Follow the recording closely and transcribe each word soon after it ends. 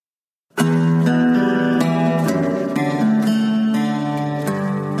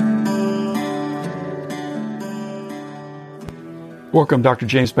Welcome, Dr.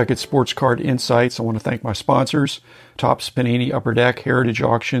 James Beckett, Sports Card Insights. I want to thank my sponsors, Topps, Panini, Upper Deck, Heritage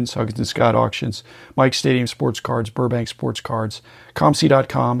Auctions, Huggins & Scott Auctions, Mike Stadium Sports Cards, Burbank Sports Cards,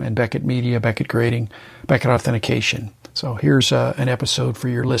 ComC.com, and Beckett Media, Beckett Grading, Beckett Authentication. So here's an episode for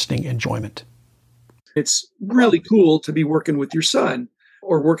your listening enjoyment. It's really cool to be working with your son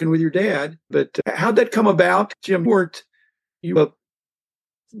or working with your dad. But how'd that come about? Jim, weren't you a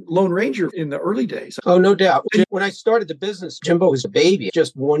Lone Ranger in the early days? Oh, no doubt. When I started the business, Jimbo was a baby,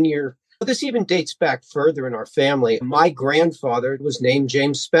 just 1 year. This even dates back further in our family. My grandfather was named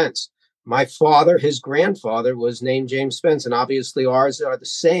James Spence. My father, his grandfather, was named James Spence, and obviously ours are the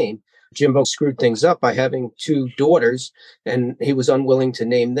same. Jimbo screwed things up by having two daughters, and he was unwilling to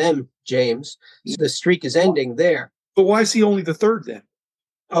name them James. So the streak is ending there. But why is he only the third then?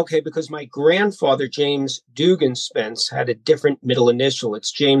 Okay, because my grandfather, James Dugan Spence, had a different middle initial.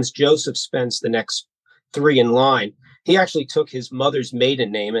 It's James Joseph Spence, the next three in line. He actually took his mother's maiden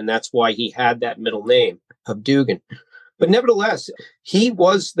name, and that's why he had that middle name of Dugan. But nevertheless, he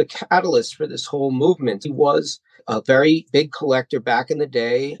was the catalyst for this whole movement. He was a very big collector back in the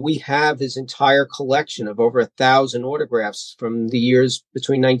day. We have his entire collection of over 1,000 autographs from the years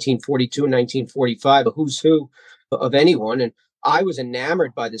between 1942 and 1945, a who's who of anyone. And I was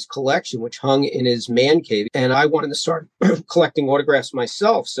enamored by this collection, which hung in his man cave, and I wanted to start collecting autographs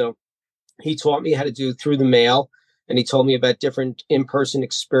myself. So he taught me how to do through the mail, and he told me about different in-person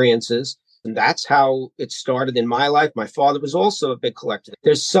experiences. And that's how it started in my life. My father was also a big collector.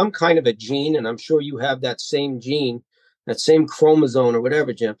 There's some kind of a gene, and I'm sure you have that same gene, that same chromosome or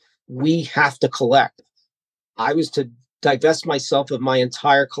whatever, Jim. We have to collect. I was to divest myself of my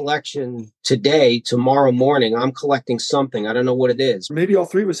entire collection today. Tomorrow morning, I'm collecting something. I don't know what it is. Maybe all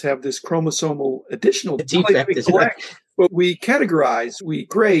three of us have this chromosomal additional defect. But we categorize, we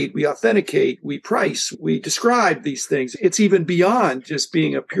grade, we authenticate, we price, we describe these things. It's even beyond just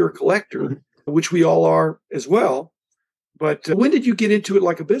being a pure collector, which we all are as well. But when did you get into it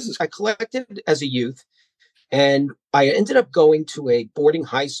like a business? I collected as a youth. And I ended up going to a boarding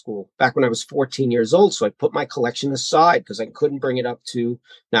high school back when I was 14 years old. So I put my collection aside because I couldn't bring it up to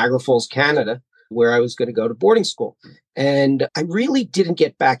Niagara Falls, Canada, where I was going to go to boarding school. And I really didn't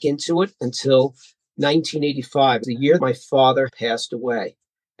get back into it until 1985, the year my father passed away.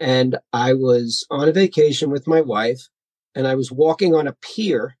 And I was on a vacation with my wife, and I was walking on a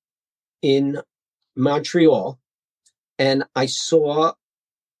pier in Montreal, and I saw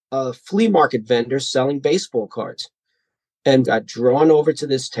a flea market vendor selling baseball cards, and got drawn over to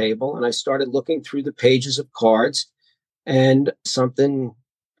this table, and I started looking through the pages of cards, and something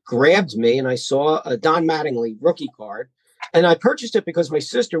grabbed me, and I saw a Don Mattingly rookie card, and I purchased it because my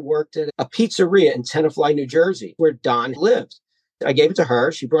sister worked at a pizzeria in Tenafly, New Jersey, where Don lived. I gave it to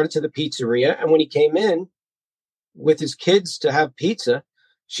her. She brought it to the pizzeria, and when he came in with his kids to have pizza,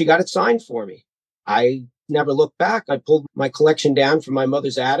 she got it signed for me. I never looked back. I pulled my collection down from my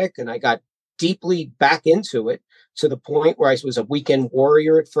mother's attic, and I got deeply back into it to the point where I was a weekend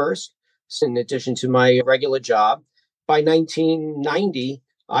warrior at first, in addition to my regular job. By 1990,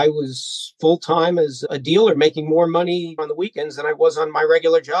 I was full-time as a dealer, making more money on the weekends than I was on my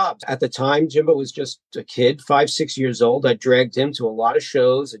regular jobs. At the time, Jimbo was just a kid, 5, 6 years old. I dragged him to a lot of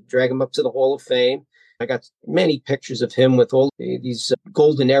shows. I dragged him up to the Hall of Fame. I got many pictures of him with all these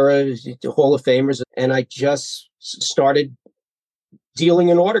golden era Hall of Famers, and I just started dealing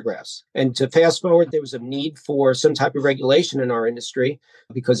in autographs. And to fast forward, there was a need for some type of regulation in our industry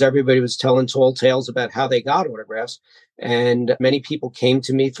because everybody was telling tall tales about how they got autographs. And many people came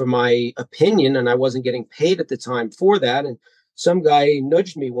to me for my opinion, and I wasn't getting paid at the time for that. And some guy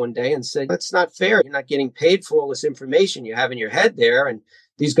nudged me one day and said, "That's not fair. You're not getting paid for all this information you have in your head there. And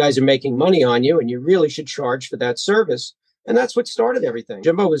these guys are making money on you, and you really should charge for that service." And that's what started everything.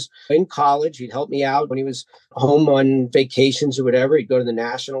 Jimbo was in college. He'd help me out when he was home on vacations or whatever. He'd go to the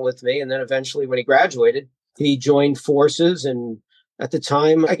National with me. And then eventually when he graduated, he joined forces. And at the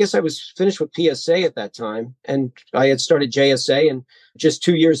time, I guess I was finished with PSA at that time. And I had started JSA. And just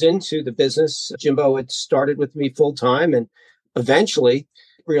 2 years into the business, Jimbo had started with me full time. And eventually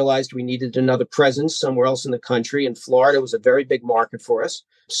realized we needed another presence somewhere else in the country. And Florida was a very big market for us.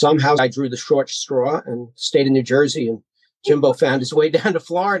 Somehow I drew the short straw and stayed in New Jersey, and Jimbo found his way down to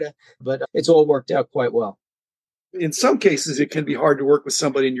Florida, but it's all worked out quite well. In some cases, it can be hard to work with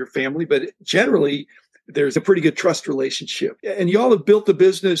somebody in your family, but generally there's a pretty good trust relationship. And y'all have built the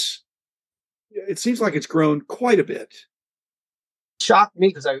business. It seems like it's grown quite a bit. It shocked me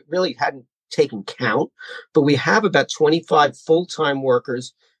because I really hadn't taken count, but we have about 25 full-time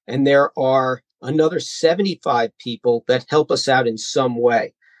workers, and there are another 75 people that help us out in some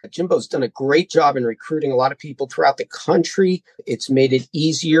way. Jimbo's done a great job in recruiting a lot of people throughout the country. It's made it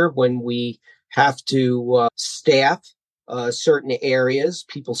easier when we have to staff certain areas.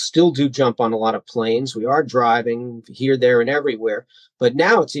 People still do jump on a lot of planes. We are driving here, there, and everywhere. But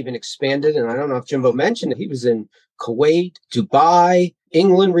now it's even expanded. And I don't know if Jimbo mentioned it. He was in Kuwait, Dubai,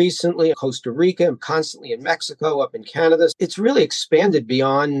 England recently, Costa Rica. I'm constantly in Mexico, up in Canada. It's really expanded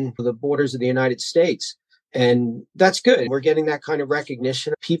beyond the borders of the United States. And that's good. We're getting that kind of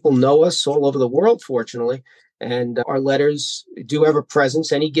recognition. People know us all over the world, fortunately. And our letters do have a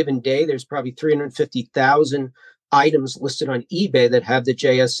presence. Any given day, there's probably 350,000 items listed on eBay that have the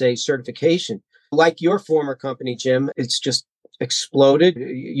JSA certification. Like your former company, Jim, it's just exploded.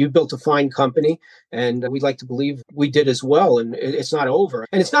 You built a fine company, and we'd like to believe we did as well. And it's not over.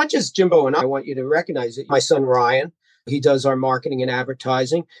 And it's not just Jimbo and I want you to recognize it. My son, Ryan, he does our marketing and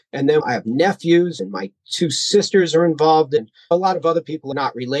advertising. And then I have nephews, and my two sisters are involved, and a lot of other people are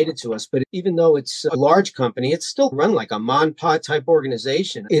not related to us. But even though it's a large company, it's still run like a mom-and-pop type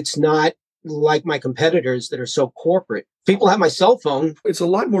organization. It's not like my competitors that are so corporate. People have my cell phone. It's a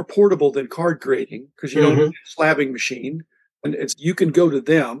lot more portable than card grading because you don't have a slabbing machine. And you can go to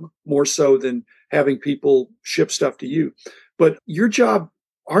them more so than having people ship stuff to you. But your job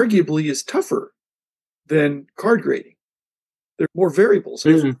arguably is tougher than card grading. There are more variables,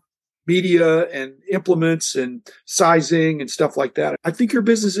 media and implements and sizing and stuff like that. I think your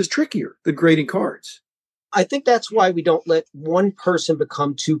business is trickier than grading cards. I think that's why we don't let one person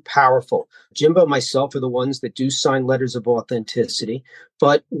become too powerful. Jimbo and myself are the ones that do sign letters of authenticity,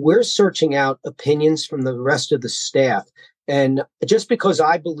 but we're searching out opinions from the rest of the staff. And just because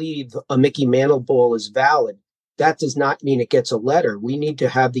I believe a Mickey Mantle ball is valid, that does not mean it gets a letter. We need to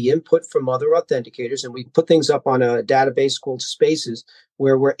have the input from other authenticators, and we put things up on a database called Spaces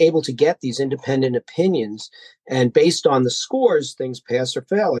where we're able to get these independent opinions. And based on the scores, things pass or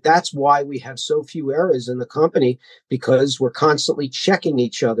fail. That's why we have so few errors in the company, because we're constantly checking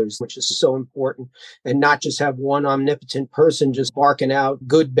each other's, which is so important, and not just have one omnipotent person just barking out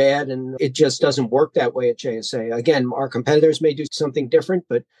good, bad, and it just doesn't work that way at JSA. Again, our competitors may do something different,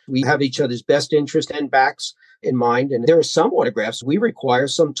 but we have each other's best interest and backs in mind. And there are some autographs we require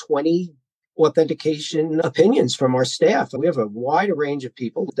some 20 authentication opinions from our staff. We have a wide range of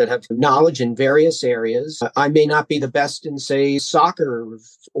people that have knowledge in various areas. I may not be the best in, say, soccer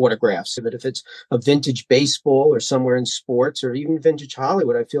autographs, but if it's a vintage baseball or somewhere in sports or even vintage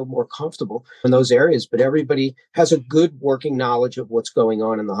Hollywood, I feel more comfortable in those areas. But everybody has a good working knowledge of what's going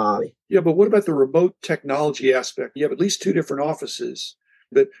on in the hobby. Yeah, but what about the remote technology aspect? You have at least 2 different offices.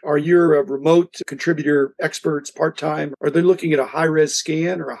 But are your remote contributor experts part-time? Are they looking at a high-res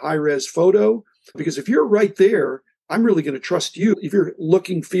scan or a high-res photo? Because if you're right there, I'm really going to trust you if you're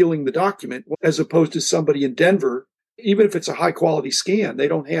looking, feeling the document, as opposed to somebody in Denver. Even if it's a high-quality scan, they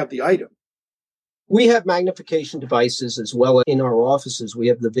don't have the item. We have magnification devices as well in our offices. We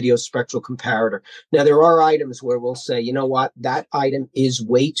have the video spectral comparator. Now, there are items where we'll say, you know what, that item is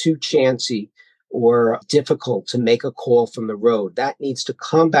way too chancy or difficult to make a call from the road. That needs to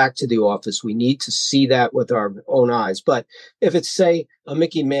come back to the office. We need to see that with our own eyes. But if it's, say, a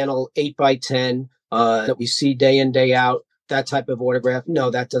Mickey Mantle 8x10 that we see day in, day out, that type of autograph, no,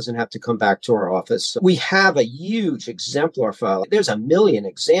 that doesn't have to come back to our office. We have a huge exemplar file. There's 1 million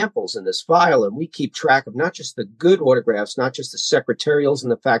examples in this file, and we keep track of not just the good autographs, not just the secretarials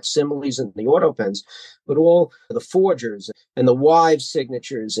and the facsimiles and the auto pens, but all the forgers and the wives'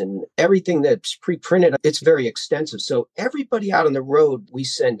 signatures and everything that's pre-printed. It's very extensive. So everybody out on the road we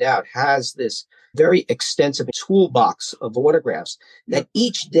send out has this very extensive toolbox of autographs that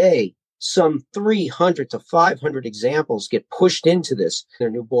each day some 300 to 500 examples get pushed into this. There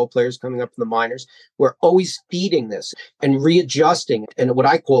are new ball players coming up from the minors. We're always feeding this and readjusting and what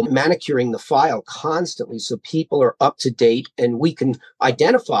I call manicuring the file constantly so people are up to date and we can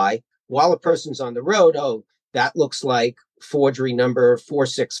identify while a person's on the road, oh, that looks like forgery number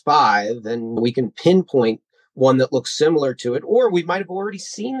 465, and we can pinpoint one that looks similar to it, or we might have already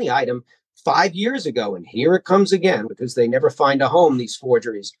seen the item 5 years ago, and here it comes again, because they never find a home, these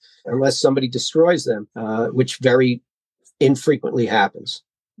forgeries, unless somebody destroys them, which very infrequently happens.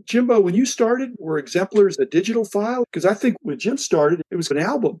 Jimbo, when you started, were exemplars a digital file? Because I think when Jim started, it was an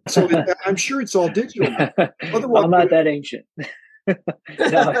album. So I'm sure it's all digital now. Otherwise, I'm not that ancient.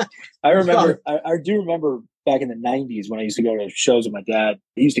 No, I remember, I do remember back in the 90s when I used to go to shows with my dad,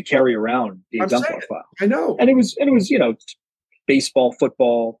 he used to carry around the exemplar file. I know. And it was, you know, baseball,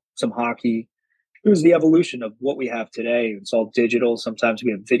 football, some hockey. It was the evolution of what we have today. It's all digital. Sometimes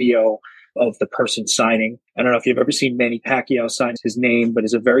we have video. of the person signing. I don't know if you've ever seen Manny Pacquiao sign his name, but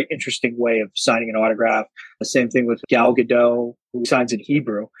it's a very interesting way of signing an autograph. The same thing with Gal Gadot, who signs in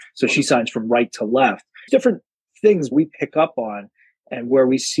Hebrew. So she signs from right to left. Different things we pick up on and where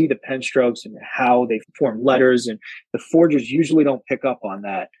we see the pen strokes and how they form letters, and the forgers usually don't pick up on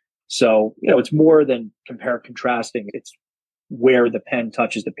that. So, it's more than contrasting. It's where the pen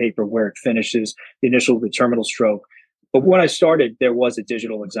touches the paper, where it finishes, the initial, the terminal stroke. But when I started, there was a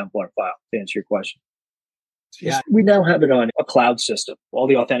digital exemplar file, to answer your question. Yeah. We now have it on a cloud system. All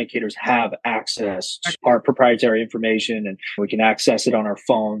the authenticators have access to our proprietary information, and we can access it on our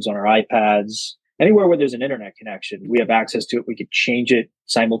phones, on our iPads. Anywhere where there's an internet connection, we have access to it. We could change it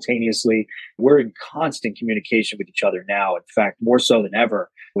simultaneously. We're in constant communication with each other now. In fact, more so than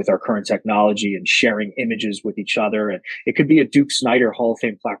ever with our current technology and sharing images with each other. And it could be a Duke Snyder Hall of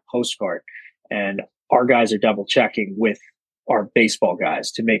Fame plaque postcard. And our guys are double checking with our baseball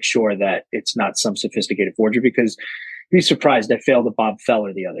guys to make sure that it's not some sophisticated forgery, because you'd be surprised. I failed a Bob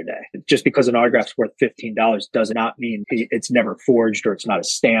Feller the other day. Just because an autograph's worth $15 does not mean it's never forged or it's not a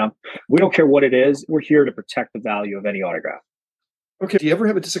stamp. We don't care what it is. We're here to protect the value of any autograph. Okay. Do you ever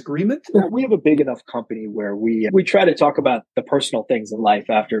have a disagreement? We have a big enough company where we try to talk about the personal things in life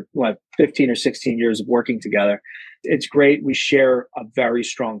after 15 or 16 years of working together. It's great. We share a very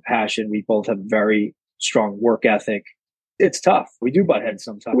strong passion. We both have very strong work ethic. It's tough. We do butt heads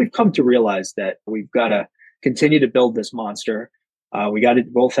sometimes. We've come to realize that we've got to continue to build this monster. We got to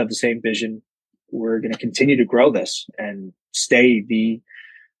both have the same vision. We're going to continue to grow this and stay the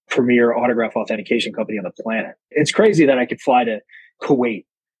premier autograph authentication company on the planet. It's crazy that I could fly to Kuwait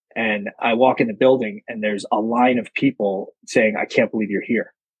and I walk in the building and there's a line of people saying, "I can't believe you're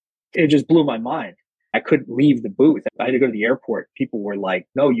here." It just blew my mind. I couldn't leave the booth. I had to go to the airport. People were like,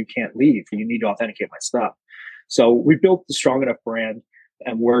 "No, you can't leave. You need to authenticate my stuff." So we built a strong enough brand,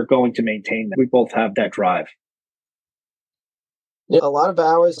 and we're going to maintain that. We both have that drive. A lot of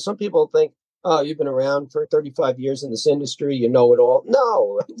hours. Some people think, "Oh, you've been around for 35 years in this industry. You know it all."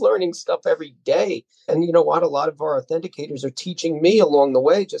 No, I'm learning stuff every day. And you know what? A lot of our authenticators are teaching me along the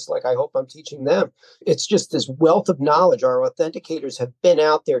way, just like I hope I'm teaching them. It's just this wealth of knowledge. Our authenticators have been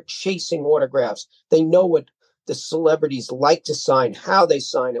out there chasing autographs. They know what the celebrities like to sign, how they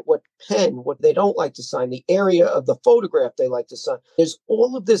sign it, what pen, what they don't like to sign, the area of the photograph they like to sign. There's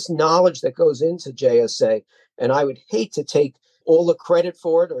all of this knowledge that goes into JSA. And I would hate to take all the credit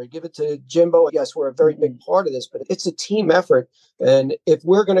for it or give it to Jimbo. Yes, we're a very big part of this, but it's a team effort. And if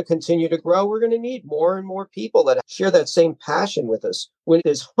we're going to continue to grow, we're going to need more and more people that share that same passion with us. When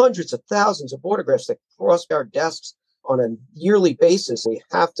there's hundreds of thousands of autographs that cross our desks on a yearly basis, we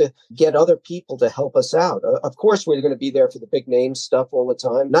have to get other people to help us out. Of course, we're going to be there for the big name stuff all the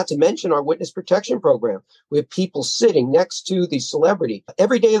time, not to mention our witness protection program. We have people sitting next to the celebrity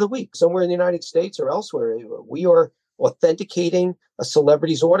every day of the week, somewhere in the United States or elsewhere. We are authenticating a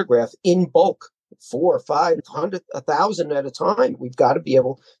celebrity's autograph in bulk, 400, 500, 1,000 at a time. We've got to be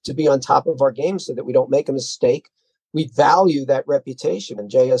able to be on top of our game so that we don't make a mistake. We value that reputation,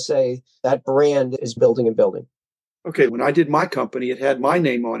 and JSA, that brand is building and building. Okay, when I did my company, it had my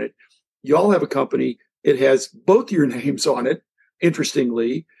name on it. Y'all have a company, it has both your names on it,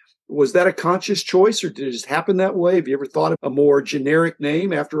 interestingly. Was that a conscious choice, or did it just happen that way? Have you ever thought of a more generic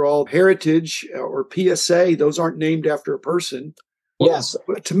name? After all, Heritage or PSA, those aren't named after a person. Yes.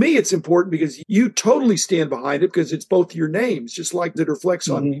 But to me, it's important because you totally stand behind it because it's both your names, just like that reflects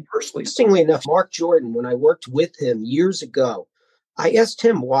on me personally. Interestingly enough, Mark Jordan, when I worked with him years ago, I asked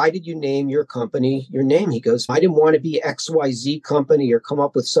him, "Why did you name your company your name?" He goes, "I didn't want to be XYZ company or come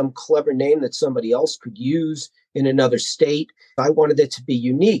up with some clever name that somebody else could use in another state. I wanted it to be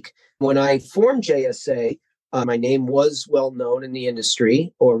unique." When I formed JSA, my name was well known in the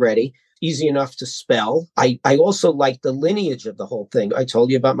industry already, easy enough to spell. I also liked the lineage of the whole thing. I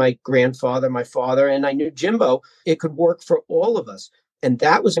told you about my grandfather, my father, and I knew Jimbo. It could work for all of us. And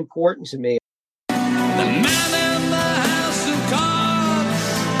that was important to me. The man